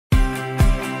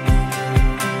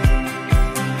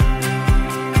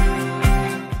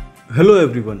Hello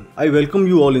everyone, I welcome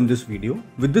you all in this video.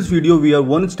 With this video, we are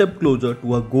one step closer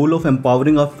to our goal of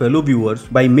empowering our fellow viewers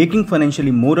by making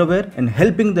financially more aware and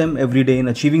helping them every day in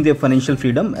achieving their financial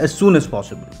freedom as soon as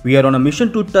possible. We are on a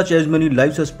mission to touch as many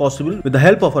lives as possible with the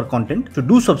help of our content. So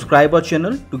do subscribe our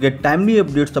channel to get timely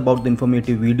updates about the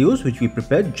informative videos which we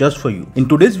prepared just for you. In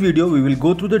today's video, we will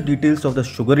go through the details of the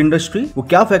sugar industry. वो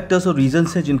क्या factors और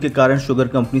reasons हैं जिनके कारण sugar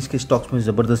companies के stocks में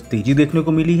जबरदस्त तेजी देखने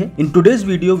को मिली है. In today's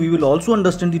video, we will also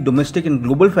understand the domestic and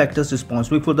global factors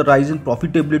responsible for the rise in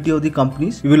profitability of the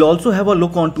companies. We will also have a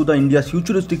look onto the India's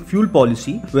futuristic fuel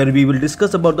policy, where we will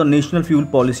discuss about the national fuel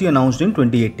policy announced in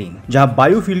 2018, जहां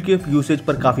biofuel के usage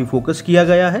पर काफी focus किया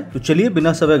गया है. तो चलिए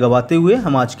बिना समय गवाते हुए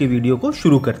हम आज के वीडियो को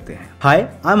शुरू करते हैं. हाय,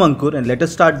 I am Ankur and let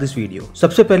us start this video.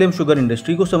 सबसे पहले हम शुगर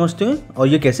इंडस्ट्री को समझते हैं और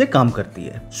ये कैसे काम करती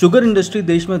है. शुगर इंडस्ट्री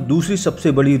देश में दूसरी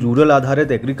सबसे बड़ी रूरल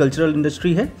आधारित एग्रीकल्चरल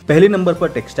इंडस्ट्री है. पहले नंबर पर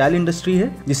टेक्सटाइल इंडस्ट्री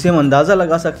है, जिससे हम अंदाजा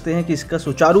लगा सकते हैं कि इसका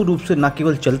सुचारू रूप से न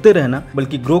केवल चलते रहना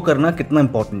बल्कि ग्रो करना कितना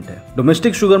इंपॉर्टेंट है.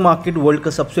 डोमेस्टिक शुगर मार्केट वर्ल्ड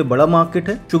का सबसे बड़ा मार्केट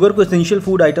है. शुगर को एसेंशियल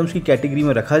फूड आइटम्स की कैटेगरी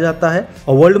में रखा जाता है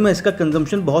और वर्ल्ड में इसका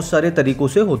कंजम्पशन बहुत सारे तरीकों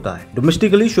से होता है.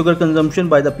 Domestically sugar consumption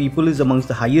by the people is amongst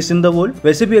the highest in the world.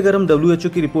 वैसे भी अगर हम WHO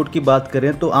की रिपोर्ट की बात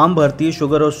करें तो आम भारतीय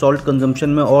शुगर और सॉल्ट कंजम्पशन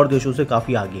में और देशों से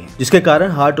काफी आगे हैं, जिसके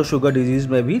कारण हार्ट और शुगर डिजीज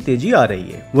में भी तेजी आ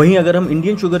रही है. वहीं अगर हम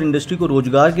इंडियन शुगर इंडस्ट्री को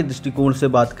रोजगार के दृष्टिकोण से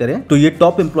बात करें तो ये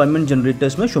टॉप एम्प्लॉयमेंट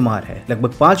जनरेटर्स में शुमार है.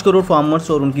 लगभग 5 करोड़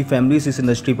फार्मर्स और उनकी फैमिलीज इस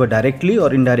इंडस्ट्री पर डायरेक्टली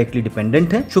और इनडायरेक्टली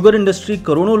डिपेंडेंट है. शुगर इंडस्ट्री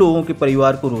करोड़ों लोगों के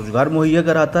परिवार को रोजगार मुहैया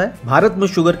कराता है. भारत में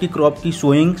शुगर की क्रॉप की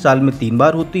सोइंग साल में 3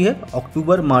 बार होती है,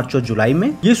 अक्टूबर, मार्च और जुलाई में.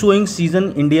 ये सोइंग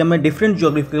सीजन इंडिया में डिफरेंट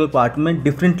ज्योग्राफिकल पार्ट में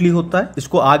डिफरेंटली होता है.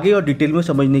 इसको आगे और डिटेल में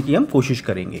समझने की हम कोशिश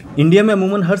करेंगे. इंडिया में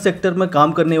अमूमन हर सेक्टर में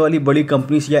काम करने वाली बड़ी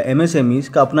कंपनीज या MSMEs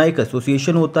का अपना एक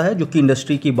एसोसिएशन होता है जो कि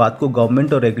इंडस्ट्री की बात को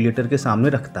गवर्नमेंट और रेगुलेटर के सामने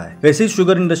रखता है. वैसे इस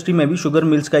शुगर इंडस्ट्री में भी शुगर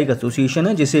मिल्स का एक एसोसिएशन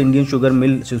है जिसे इंडियन शुगर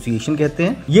मिल एसोसिएशन कहते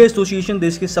हैं. ये एसोसिएशन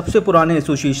देश के सबसे पुराने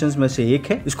एसोसिएशंस में से एक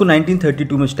है. इसको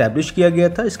 1932 में स्टैब्लिश किया गया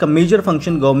था. इसका मेजर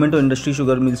फंक्शन गवर्नमेंट और इंडस्ट्री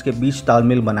शुगर मिल्स के बीच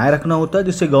तालमेल बनाए रखना होता है,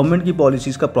 जिससे गवर्नमेंट की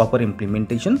पॉलिसीज का प्रॉपर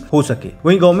इंप्लीमेंटेशन हो सके.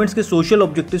 वहीं गवर्नमेंट्स के सोशल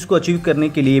ऑब्जेक्टिव्स को अचीव करने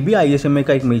के लिए भी ISMA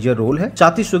का एक मेजर रोल है.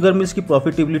 साथ ही शुगर मिल्स की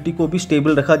प्रॉफिटेबिलिटी को भी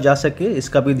स्टेबल रखा जा सके,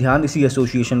 इसका भी ध्यान इसी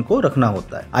एसोसिएशन को रखना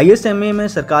होता है. ISMA में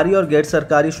सरकारी और गैर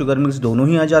सरकारी शुगर मिल्स दोनों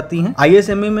ही आ जाती हैं.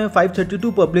 ISMA में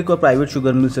 532 पब्लिक और प्राइवेट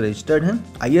शुगर मिल्स रजिस्टर्ड हैं.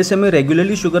 ISMA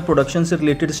रेगुलरली शुगर प्रोडक्शन से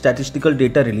रिलेटेड स्टैटिस्टिकल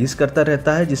डेटा रिलीज करता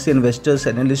रहता है, जिससे इन्वेस्टर्स,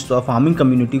 एनालिस्ट और फार्मिंग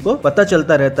कम्युनिटी को पता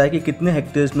चलता रहता है कि कितने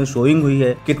हेक्टेयर्स में सोइंग हुई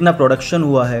है, कितना प्रोडक्शन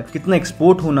हुआ है, कितना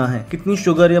एक्सपोर्ट होना है, कितनी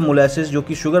शुगर या मोलासेस जो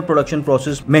कि शुगर प्रोडक्शन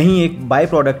प्रोसेस में ही एक बाय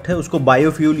प्रोडक्ट है उसको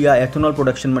बायोफ्यूल या एथेनॉल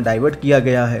प्रोडक्शन में डाइवर्ट किया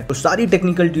गया है. तो सारी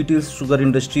टेक्निकल डिटेल्स शुगर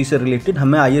इंडस्ट्री से रिलेटेड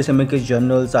हमें ISMA के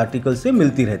जर्नल्स, आर्टिकल से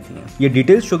मिलती रहती हैं. ये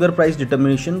डिटेल्स शुगर प्राइस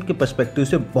डिटर्मिनेशन के पर्सपेक्टिव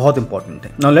से बहुत इंपॉर्टेंट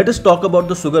है. Now let us talk about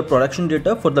the sugar production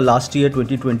data for the last year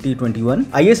 2020-21.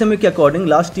 ISMA के according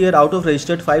last year out of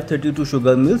registered 532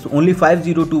 sugar mills only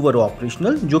 502 were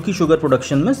operational, जो कि sugar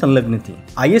production में संलग्न थी.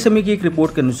 ISMA की एक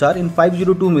रिपोर्ट के अनुसार इन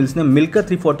 502 मिल्स ने मिलकर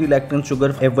 340 लाख टन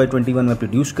शुगर FY21 में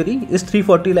प्रोड्यूस करी. इस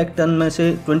 340 लाख टन में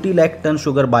से 20 lakh ton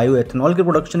sugar bio ethanol के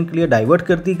प्रोडक्शन के लिए डाइवर्ट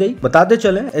कर दी गई. बताते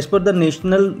चले, as per the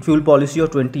national fuel policy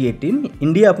of 2018,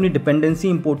 India अपनी डिपेंडेंसी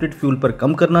इंपोर्टेड फ्यूल पर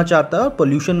कम करना चाहता है और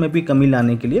पोल्यूशन में भी कमी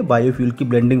लाने के लिए बायोफ्यूल की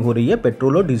ब्लेंडिंग हो रही है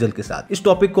पेट्रोल और डीजल के साथ. इस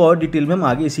टॉपिक को और डिटेल में हम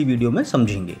आगे इसी वीडियो में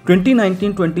समझेंगे.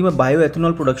 2019-20 में बायो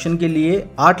एथेनॉल प्रोडक्शन के लिए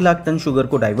 8 लाख टन शुगर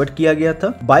को डाइवर्ट किया गया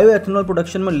था. बायो एथेनॉल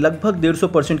प्रोडक्शन में लगभग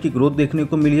 150% की ग्रोथ देखने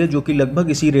को मिली है, जो कि लगभग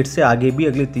इसी रेट से आगे भी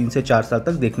अगले 3 से 4 साल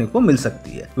तक देखने को मिल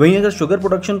सकती है. वहीं अगर शुगर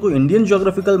प्रोडक्शन को इंडियन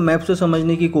ज्योग्राफिकल मैप से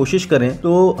समझने की कोशिश करें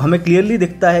तो हमें क्लियरली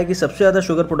दिखता है कि सबसे ज्यादा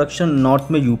शुगर प्रोडक्शन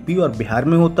नॉर्थ में यूपी और बिहार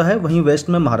में होता है. वहीं वेस्ट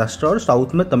में महाराष्ट्र और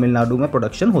साउथ में तमिलनाडु में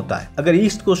प्रोडक्शन होता है. अगर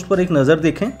ईस्ट कोस्ट पर एक नजर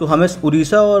देखें तो हमें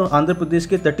उड़ीसा और आंध्र प्रदेश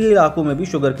के तटीय इलाकों में भी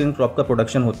शुगर केन क्रॉप का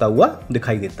प्रोडक्शन होता हुआ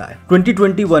दिखाई देता है.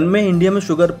 2021 में इंडिया में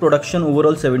शुगर प्रोडक्शन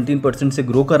ओवरऑल 17% से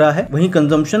ग्रो करा है. वहीं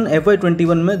कंजम्पशन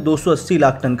FY21 में 280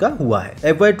 लाख टन का हुआ है.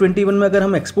 FY21 में अगर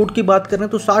हम एक्सपोर्ट की बात करें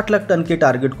तो 60 लाख टन के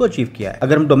टारगेट को अचीव किया है.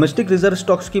 अगर हम डोमेस्टिक रिजर्व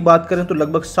स्टॉक्स की बात करें तो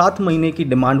लगभग 7 महीने की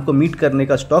डिमांड को मीट करने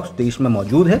का स्टॉक्स देश में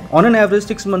मौजूद है. ऑन एन एवरेज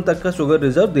 6 मंथ तक का शुगर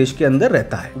रिजर्व देश के अंदर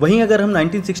रहता है. वहीं अगर हम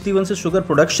 1961 से शुगर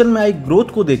प्रोडक्शन में आई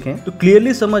ग्रोथ को देखें तो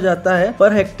क्लियरली समझ आता है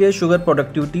पर हेक्टेयर शुगर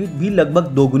प्रोडक्टिविटी भी लगभग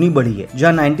दोगुनी बढ़ी है.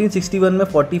 जहां 1961 में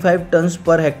 45 टन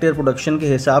पर हेक्टेयर प्रोडक्शन के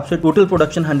हिसाब से टोटल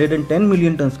प्रोडक्शन 110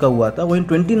 मिलियन टन का हुआ था, वहीं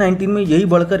 2019 में यही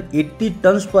बढ़कर 80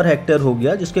 टन पर हेक्टेयर हो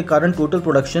गया, जिसके कारण टोटल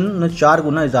प्रोडक्शन में 4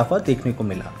 गुना इजाफा देखने को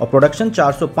मिला और प्रोडक्शन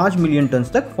 405 मिलियन टन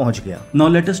तक पहुंच गया. Now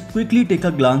let us quickly take a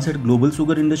glance eight global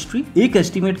sugar industry. एक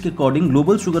एस्टीमेट के according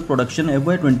global sugar production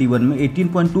FY21 में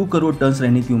 18.2 करोड़ टन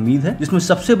रहने की उम्मीद है, जिसमें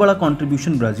सबसे बड़ा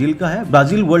कंट्रीब्यूशन ब्राजील का है.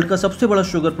 ब्राजील वर्ल्ड का सबसे बड़ा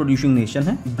शुगर प्रोड्यूसिंग नेशन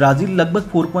है. ब्राजील लगभग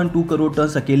 4.2 करोड़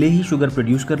टन अकेले ही शुगर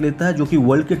प्रोड्यूस कर लेता है, जो कि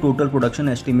वर्ल्ड के टोटल प्रोडक्शन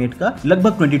एस्टीमेट का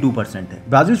लगभग 22% है।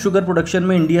 ब्राजील शुगर प्रोडक्शन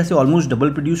में इंडिया से ऑलमोस्ट डबल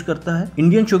प्रोड्यूस करता है।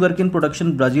 Indian sugar cane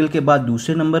production Brazil के बाद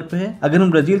दूसरे नंबर पे है। अगर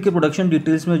हम ब्राजील के प्रोडक्शन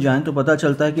डिटेल्स में जाएं तो पता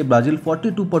चलता है कि ब्राजील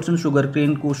 42% शुगर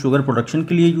केन को शुगर प्रोडक्शन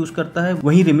के लिए यूज करता है,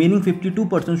 वहीं रिमेनिंग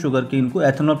 52% शुगर केन को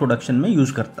एथेनॉल प्रोडक्शन में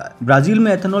यूज करता है। ब्राजील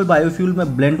में एथेनॉल बायोफ्यूल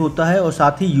में ब्लेंड होता है और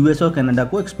साथ ही यूएस और कनाडा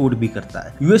को एक्सपोर्ट भी करता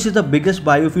है। US is the biggest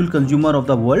biofuel consumer of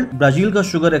the world. Brazil का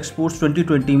शुगर एक्सपोर्ट्स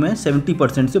 2020 में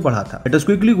 70% से बढ़ा था। Let us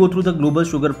quickly go through the global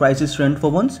sugar prices trend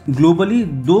for once. Globally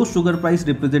दो शुगर प्राइस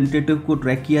रिप्रेजेंटेटिव को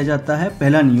ट्रैक किया जाता है।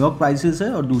 पहला न्यूयॉर्क प्राइसेस है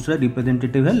और दूसरा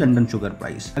रिप्रेजेंटेटिव है लंदन शुगर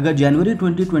प्राइस। अगर जनवरी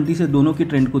 2020 से दोनों की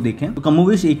ट्रेंड को देखें तो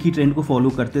कमोवेश एक ही ट्रेंड को फॉलो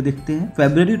करते दिखते हैं।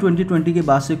 फरवरी 2020 के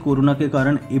बाद से कोरोना के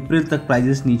कारण अप्रैल तक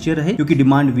प्राइसेस नीचे रहे क्योंकि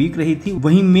डिमांड वीक रही थी।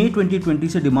 वहीं मई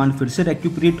 2020 से डिमांड फिर से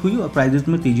रेक्यूपरेट हुई और प्राइसेस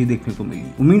में तेजी देखने को मिली।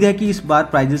 उम्मीद है कि इस बार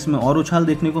प्राइसेस में और उछाल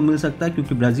देखने को मिल सकता है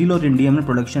क्योंकि ब्राजील और इंडिया में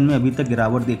प्रोडक्शन में अभी तक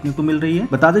गिरावट देखने को मिल रही है।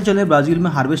 बताते चले ब्राजील में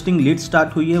हार्वेस्टिंग लेट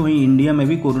स्टार्ट हुई है, वहीं इंडिया में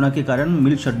भी कोरोना के कारण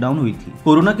मिल शटडाउन हुई थी।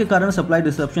 कोरोना के कारण सप्लाई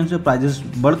डिसरप्शन से प्राइसेस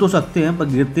बढ़ तो सकते हैं पर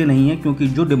गिरते नहीं है क्योंकि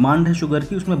जो डिमांड है शुगर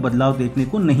की उसमें बदलाव देखने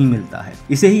को नहीं मिलता है।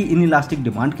 इसे ही इनइलास्टिक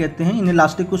डिमांड कहते हैं।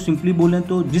 इनइलास्टिक को सिंपली बोलें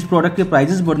तो जिस प्रोडक्ट के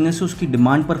प्राइसेस बढ़ने से उसकी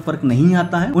डिमांड पर फर्क नहीं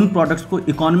आता है उन प्रोडक्ट्स को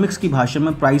इकोनॉमिक्स की भाषा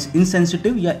में प्राइस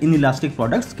इनसेंसिटिव या इनइलास्टिक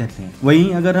प्रोडक्ट्स कहते हैं।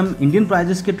 वहीं अगर हम इंडियन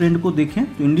प्राइसेस के ट्रेंड को देखें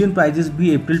तो इंडियन प्राइसेस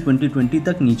भी अप्रैल 2020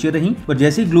 तक नीचे रही, पर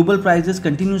जैसे global prices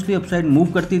continuously upside move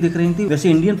करती दिख रही थी वैसे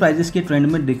इंडियन प्राइसेस के ट्रेंड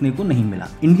में देखने को नहीं मिला।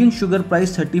 इंडियन शुगर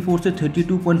प्राइस 34 से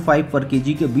 32.5 पर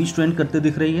केजी के बीच ट्रेंड करते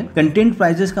दिख रही है। कंटेंट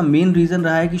प्राइसेस का मेन रीजन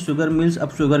रहा है कि शुगर मिल्स अब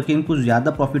शुगर केन को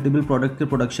ज्यादा प्रॉफिटेबल प्रोडक्ट के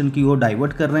प्रोडक्शन की ओर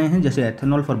डाइवर्ट कर रहे हैं, जैसे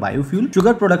ethanol for biofuel.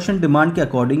 Sugar production demand के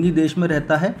अकॉर्डिंग ही देश में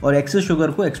रहता है और एक्सेस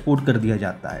शुगर को एक्सपोर्ट कर दिया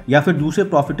जाता है या फिर दूसरे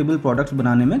प्रॉफिटेबल प्रोडक्ट्स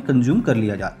बनाने में कंज्यूम कर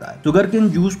लिया जाता है। शुगर केन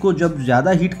जूस को जब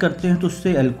ज्यादा हीट करते हैं तो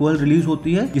उससे अल्कोहल रिलीज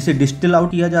होती है जिसे डिस्टिल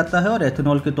आउट किया जाता है और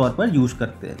एथेनॉल के तौर पर यूज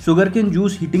करते हैं। शुगर केन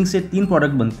जूस हीटिंग से 3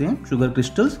 प्रोडक्ट बनते हैं, sugar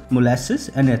crystals, molasses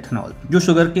and ethanol. जो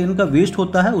शुगर केन का वेस्ट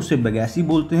होता है उसे बगैसी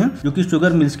बोलते हैं जो कि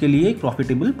शुगर मिल्स के लिए एक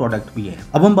प्रॉफिटेबल प्रोडक्ट भी है।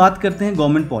 अब हम बात करते हैं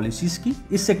गवर्नमेंट पॉलिसीज की।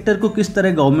 इस सेक्टर को किस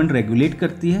तरह गवर्नमेंट रेगुलेट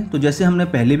करती है। तो जैसे हमने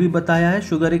पहले भी बताया है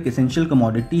शुगर एक एसेंशियल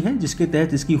कमोडिटी है जिसके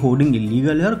तहत इसकी होर्डिंग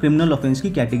इलीगल है और क्रिमिनल ऑफेंस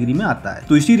की कैटेगरी में आता है।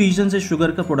 तो इसी रीजन से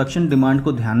शुगर का प्रोडक्शन डिमांड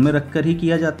को ध्यान में रखकर ही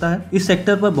किया जाता है। इस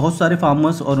सेक्टर पर बहुत सारे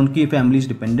फार्मर्स और उनकी फैमिलीज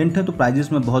डिपेंडेंट है तो प्राइसेस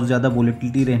में बहुत ज्यादा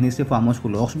वोलेटिलिटी रहने से फार्मर्स को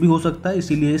लॉस भी हो सकता है,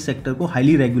 इसीलिए इस सेक्टर को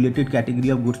highly regulated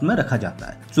category of goods में रखा जाता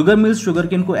है। शुगर मिल्स शुगर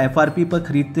केन को एफआरपी पर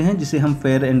खरीदते हैं जिसे हम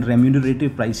फेयर एंड रेम्यूनरेटिव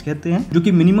प्राइस कहते हैं, जो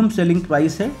कि मिनिमम सेलिंग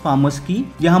प्राइस है फार्मर्स की,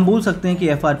 या हम बोल सकते हैं कि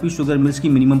एफआरपी शुगर मिल्स की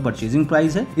मिनिमम परचेजिंग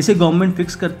प्राइस है। इसे गवर्नमेंट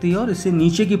फिक्स करती है और इससे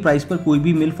नीचे की प्राइस पर कोई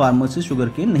भी मिल फार्मर से शुगर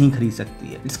केन नहीं खरीद सकती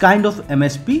है। इट्स काइंड ऑफ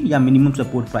एमएसपी या मिनिमम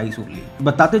सपोर्ट प्राइस ओनली।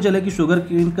 बताते चले कि शुगर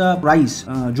केन का प्राइस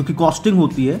जो कि कॉस्टिंग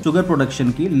होती है शुगर प्रोडक्शन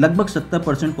की लगभग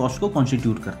 70% कॉस्ट को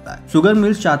कॉन्स्टिट्यूट करता है। शुगर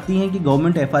मिल्स चाहती हैं कि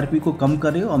गवर्नमेंट एफआरपी को कम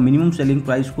करे और मिनिमम सेलिंग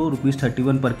प्राइस को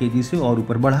 ₹31 पर केजी से और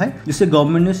ऊपर बढ़ाए, जिसे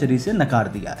गवर्नमेंट ने सिरे से नकार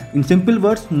दिया है। In simple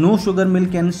words, no sugar mill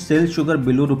can sell sugar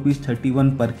below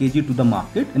 ₹31 पर KG two the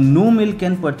market and no mill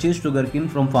can purchase sugar cane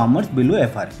from farmers below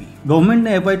FRP. Government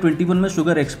ने FY21 में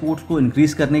शुगर एक्सपोर्ट्स को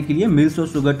इंक्रीज करने के लिए मिल्स और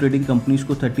sugar trading companies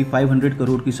को 3500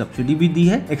 करोड़ की सब्सिडी भी दी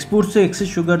है। एक्सपोर्ट से एक्सेस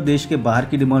शुगर देश के बाहर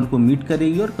की डिमांड को मीट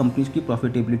करेगी और कंपनीज की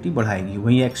प्रॉफिटेबिलिटी बढ़ाएगी।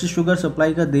 वहीं एक्सेस शुगर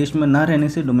सप्लाई का देश में न रहने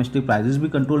से डोमेस्टिक प्राइसेस भी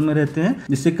कंट्रोल में रहते हैं,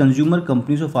 जिससे कंज्यूमर,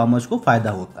 कंपनीज और फार्मर्स को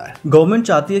फायदा होता है। गवर्नमेंट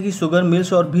चाहती है कि शुगर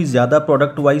मिल्स और भी ज्यादा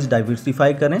प्रोडक्ट वाइज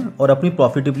डाइवर्सिफाई करें और अपनी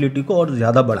प्रॉफिटेबिलिटी को और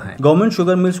ज्यादा बढ़ाएं। गवर्नमेंट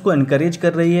शुगर मिल्स को एनकरेज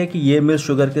कर रही है कि ये मिल्स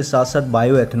शुगर के साथ साथ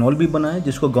बायो एथेनॉल भी बनाएं,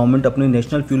 जिसको गवर्नमेंट अपनी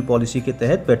नेशनल फ्यूल पॉलिसी के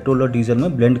तहत पेट्रोल और डीजल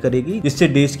में ब्लेंड करेगी, जिससे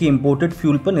देश की इंपोर्टेड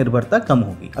फ्यूल पर निर्भरता कम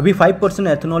होगी। अभी 5%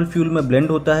 एथेनॉल फ्यूल में ब्लेंड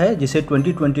होता है, जिसे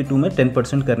 2022 में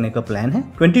 10% करने का प्लान है।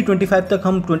 2025 तक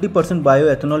हम 20% बायो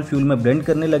एथेनॉल फ्यूल में ब्लेंड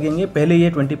करने लगेंगे। पहले ये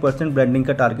 20% ब्लेंडिंग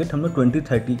का टारगेट हमने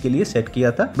 2030 के लिए सेट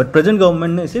किया था, बट प्रेजेंट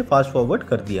गवर्नमेंट ने इसे फास्ट फॉरवर्ड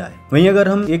कर दिया है। वहीं अगर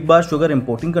हम एक बार शुगर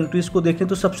इंपोर्टिंग कंट्रीज को देखें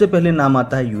तो सबसे पहले नाम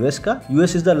आता है यूएस का।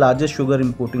 US is the largest sugar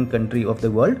importing country of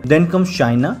the world, then comes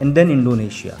China and then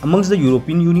Indonesia. Amongst the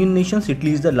European union Nations,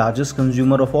 Italy is the largest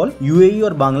consumer of all. UAE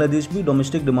और बांग्लादेश भी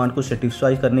डोमेस्टिक डिमांड को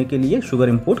satisfy करने के लिए sugar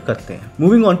import करते हैं।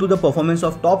 Moving on to the performance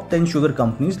of top 10 sugar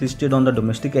companies listed on the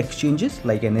domestic exchanges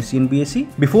like NSE and BSE.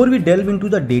 Before we delve into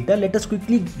the data, let us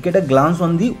quickly get a glance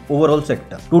on the overall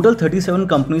sector. Total 37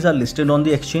 companies are listed on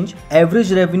the exchange.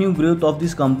 Average revenue growth of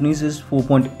these companies is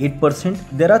 4.8%.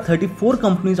 There are 34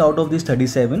 companies out of these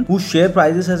 37 whose share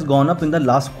prices has gone up in the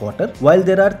last quarter, while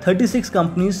there are 36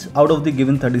 companies out of the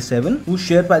given 37 whose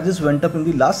share prices went up in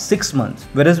the last 6 months,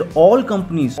 whereas all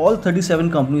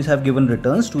 37 companies have given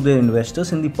returns to their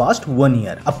investors in the past 1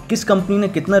 year. अब किस company ने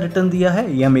कितना return दिया है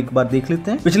ये हम एक बार देख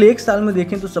लेते हैं। पिछले एक साल में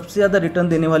देखें तो सबसे ज्यादा रिटर्न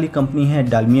देने वाली कंपनी है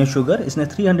डालमिया शुगर। इसने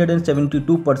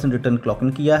 372% रिटर्न क्लॉक इन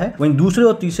किया है। वहीं दूसरे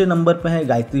और तीसरे नंबर पे है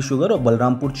गायत्री शुगर और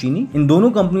बलरामपुर चीनी। इन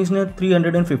दोनों कंपनीज कंपनीज ने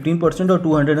 315% और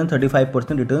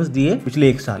 235% रिटर्न्स दिए पिछले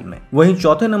एक साल में। वहीं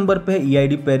चौथे नंबर पे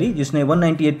EID पेरी जिसने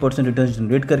 198% रिटर्न्स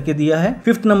जनरेट करके दिया है।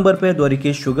 फिफ्थ नंबर पे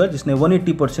द्वारिकेश शुगर जिसने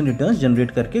 180% रिटर्न्स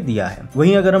जनरेट करके दिया है।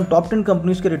 वहीं अगर हम टॉप 10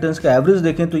 कंपनीज के रिटर्न्स का एवरेज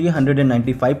देखें तो ये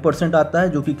 195% आता है,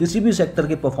 जो कि किसी भी सेक्टर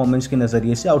के परफॉर्मेंस के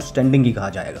नजरिए से आउटस्टैंडिंग ही कहा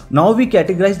जाएगा। Now we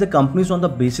categorise the companies on the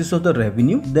basis of the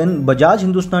revenue. Then Bajaj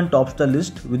Hindustan tops the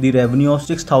list with the revenue of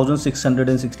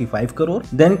 6,665 crore.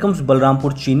 Then comes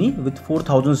Balrampur चीनी with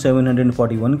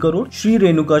 4,741 crore, Sri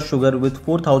Renuka Sugar with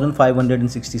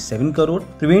 4,567 crore,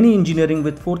 Triveni Engineering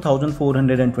with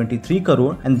 4,423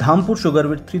 crore and Dhampur sugar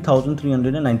with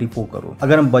 3,394 crore.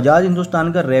 अगर हम बजाज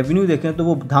हिंदुस्तान का revenue देखें तो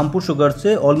वो Dhampur sugar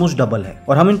से almost double है।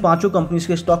 और हम इन पांचों कंपनीज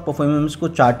के स्टॉक परफॉर्मेंस को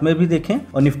चार्ट में भी देखें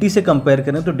और निफ्टी से कंपेयर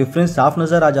करें तो डिफरेंस साफ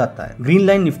नजर आ जाता है। ग्रीन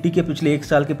लाइन निफ्टी के पिछले एक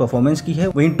साल के परफॉर्मेंस की है,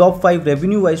 वहीं top 5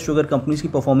 revenue wise sugar companies की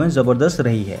परफॉर्मेंस जबरदस्त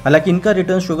रही है। हालांकि इनका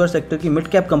रिटर्न शुगर सेक्टर की मिड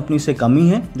कैप कंपनी से कम ही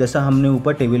है, जैसा हमने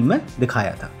ऊपर टेबल में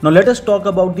दिखाया था। Now let us talk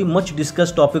about the much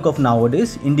discussed topic of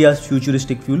nowadays, India's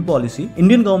futuristic fuel policy.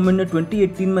 Indian government ने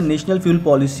 2018 में नेशनल फ्यूल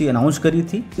पॉलिसी अनाउंस करी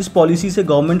थी। इस पॉलिसी से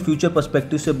गवर्नमेंट फ्यूचर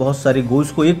पर्सपेक्टिव से बहुत सारे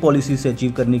गोल्स को एक पॉलिसी से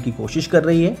अचीव करने की कोशिश कर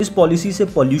रही है। इस पॉलिसी से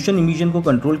पॉल्यूशन इमिशन को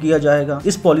कंट्रोल किया जाएगा।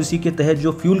 इस पॉलिसी के तहत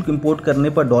जो फ्यूल इंपोर्ट करने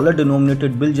पर डॉलर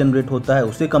डिनोमिनेटेड बिल जनरेट होता है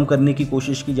उसे कम करने की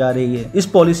कोशिश की जा रही है। इस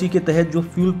पॉलिसी के तहत जो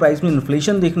फ्यूल प्राइस में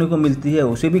इन्फ्लेशन देखने को मिलती है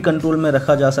उसे भी कंट्रोल में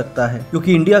रखा जा सकता है,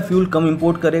 क्योंकि इंडिया फ्यूल कम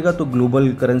इंपोर्ट करेगा तो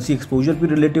ग्लोबल करेंसी एक्सपोजर भी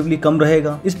रिलेटिवली कम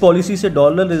रहेगा। इस पॉलिसी से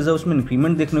डॉलर रिजर्व्स में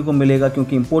इंक्रीमेंट देखने को मिलेगा,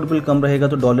 क्योंकि इंपोर्ट बिल कम रहेगा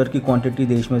तो डॉलर की क्वांटिटी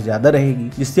देश में ज्यादा रहेगी,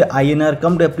 जिससे INR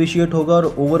कम डेप्रिशिएट होगा और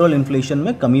ओवरऑल इन्फ्लेशन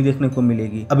में कमी देखने को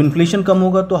मिलेगी। अब इन्फ्लेशन कम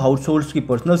होगा तो हाउस होल्ड्स की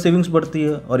पर्सनल सेविंग्स बढ़ती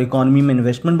है और इकोनॉमी में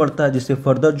इन्वेस्टमेंट बढ़ता है, जिससे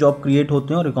फर्दर जॉब क्रिएट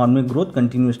होते हैं और इकोनॉमिक ग्रोथ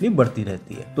कंटिन्यूअसली बढ़ती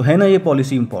रहती है। तो है ना ये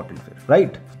पॉलिसी इंपॉर्टेंट फिर,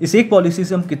 राइट? इस एक पॉलिसी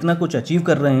से हम कितना कुछ अचीव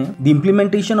कर रहे हैं। The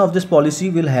implementation of this policy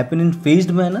will happen in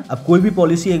phased manner. अब कोई भी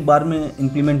पॉलिसी एक बार में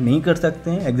इंप्लीमेंट नहीं कर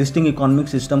सकते हैं। एग्जिस्टिंग इकोनॉमिक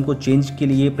सिस्टम को चेंज के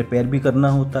लिए प्रिपेयर भी करना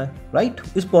होता है, राइट?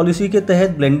 इस पॉलिसी के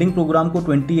तहत ब्लेंडिंग प्रोग्राम को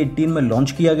 2018 में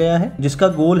लॉन्च किया गया है, जिसका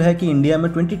गोल है कि इंडिया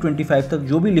में 2025 तक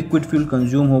जो भी लिक्विड फ्यूल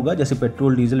कंज्यूम होगा, जैसे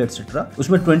पेट्रोल, डीजल एक्सेट्रा,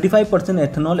 उसमें 25%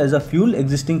 ethanol as a fuel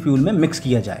existing fuel में मिक्स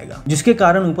किया जाएगा, जिसके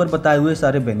कारण ऊपर बताए हुए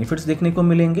सारे बेनिफिट्स देखने को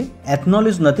मिलेंगे। Ethanol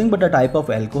is nothing but a type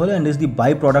of alcohol and is the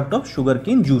by product of sugar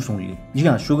cane juice only. जी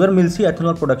हाँ, शुगर मिल्स ही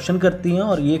एथेनॉल प्रोडक्शन करती हैं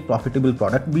और ये एक प्रॉफिटेबल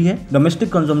प्रोडक्ट भी है।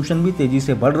 डोमेस्टिक कंजम्पशन भी तेजी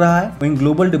से बढ़ रहा है, वहीं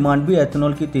ग्लोबल डिमांड भी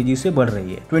एथेनॉल की तेजी से बढ़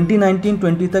रही है।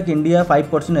 2019-20 तक इंडिया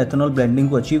 5% एथेनॉल ब्लेंडिंग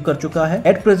को अचीव कर चुका है।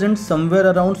 At present somewhere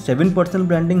around 7%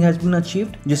 blending has been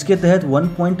achieved, जिसके तहत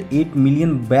 1.8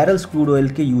 मिलियन बैरल्स क्रूड ऑयल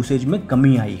के यूसेज में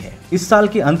कमी आई है। इस साल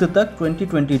के अंत तक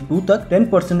 2022 तक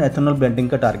 10% एथेनॉल ब्लेंडिंग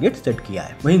का टारगेट सेट किया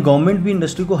है। वहीं गवर्नमेंट भी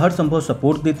इंडस्ट्री को हर संभव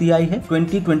सपोर्ट देती आई है।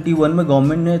 2021 में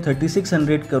गवर्नमेंट ने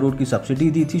 3600 करोड़ की सब्सिडी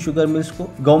दी थी शुगर मिल्स को।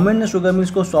 गवर्नमेंट ने शुगर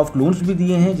मिल्स को सॉफ्ट लोन्स भी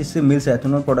दिए हैं, जिससे मिल्स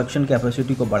एथेनॉल प्रोडक्शन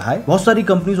कैपेसिटी को बढ़ाए। बहुत सारी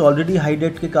कंपनीज ऑलरेडी हाई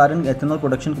डेट के कारण एथेनॉल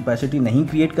प्रोडक्शन कैपेसिटी नहीं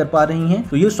क्रिएट कर पा रही हैं,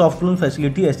 तो ये सॉफ्ट लोन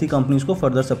फैसिलिटी ऐसी कंपनीज को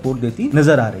फर्दर सपोर्ट देती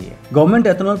नजर आ रही है। गवर्नमेंट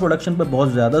एथेनॉल प्रोडक्शन पर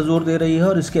बहुत ज्यादा जोर दे रही है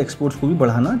और इसके एक्सपोर्ट्स को भी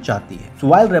बढ़ाना चाहती है। सो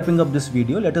while wrapping up this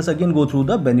video, let us again go through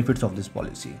the benefits of this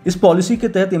policy. इस पॉलिसी के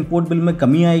तहत इंपोर्ट बिल में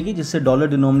कमी आएगी, जिससे dollar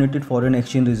denominated foreign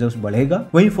exchange reserves बढ़ेगा।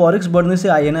 वहीं फॉरेक्स बढ़ने से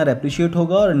INR एप्रिशिएट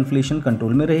होगा और इन्फ्लेशन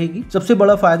कंट्रोल में रहेगी। सबसे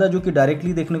बड़ा फायदा जो कि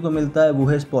डायरेक्टली देखने को मिलता है वो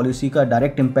है इस पॉलिसी का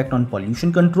direct impact on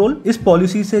pollution control. इस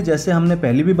पॉलिसी से, जैसे हमने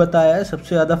पहले भी बताया है,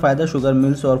 सबसे ज्यादा फायदा शुगर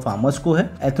मिल्स और फार्मर्स को है।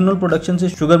 एथेनॉल प्रोडक्शन से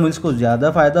शुगर मिल्स को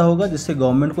ज्यादा फायदा होगा, जिससे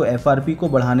गवर्नमेंट को FRP को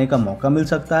बढ़ाने का मौका मिल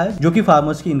सकता है, जो कि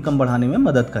फार्मर्स की इनकम बढ़ाने में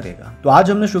मदद करेगा। तो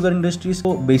आज हमने शुगर इंडस्ट्रीज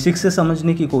को बेसिक से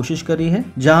समझने की कोशिश करी है,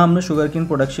 जहां हमने शुगर केन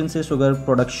प्रोडक्शन से शुगर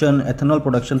प्रोडक्शन, एथेनॉल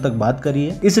प्रोडक्शन तक बात करी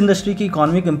है। इस इंडस्ट्री की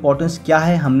इकोनॉमिक इंपॉर्टेंस क्या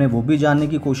है हमने वो भी जानने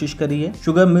की कोशिश करी है।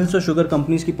 शुगर मिल्स और शुगर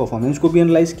कंपनीज की परफॉर्मेंस को भी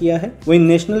एनालाइज किया है। वहीं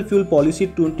नेशनल फ्यूल पॉलिसी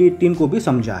 2018 को भी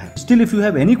समझा है। Still if you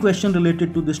have any question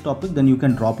related to this topic then you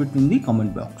can drop it in the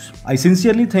comment box. I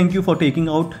sincerely thank you for taking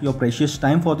out your precious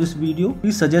time for this video.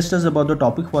 Please suggest us about the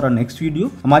topic for our next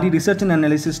video. हमारी research and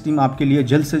analysis team आपके लिए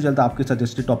जल्द से जल्द आपके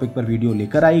suggested topic पर video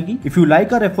लेकर आएगी। If you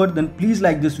like our effort then please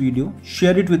like this video,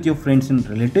 share it with your friends and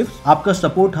relatives. आपका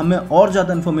सपोर्ट हमें और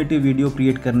ज्यादा इन्फॉर्मेटिव वीडियो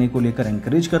क्रिएट करने को लेकर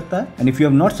एनकरेज करता है। And if you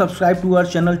have not subscribe to our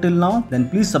channel till now then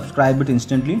please subscribe it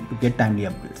instantly to get timely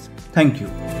updates. Thank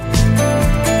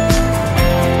you.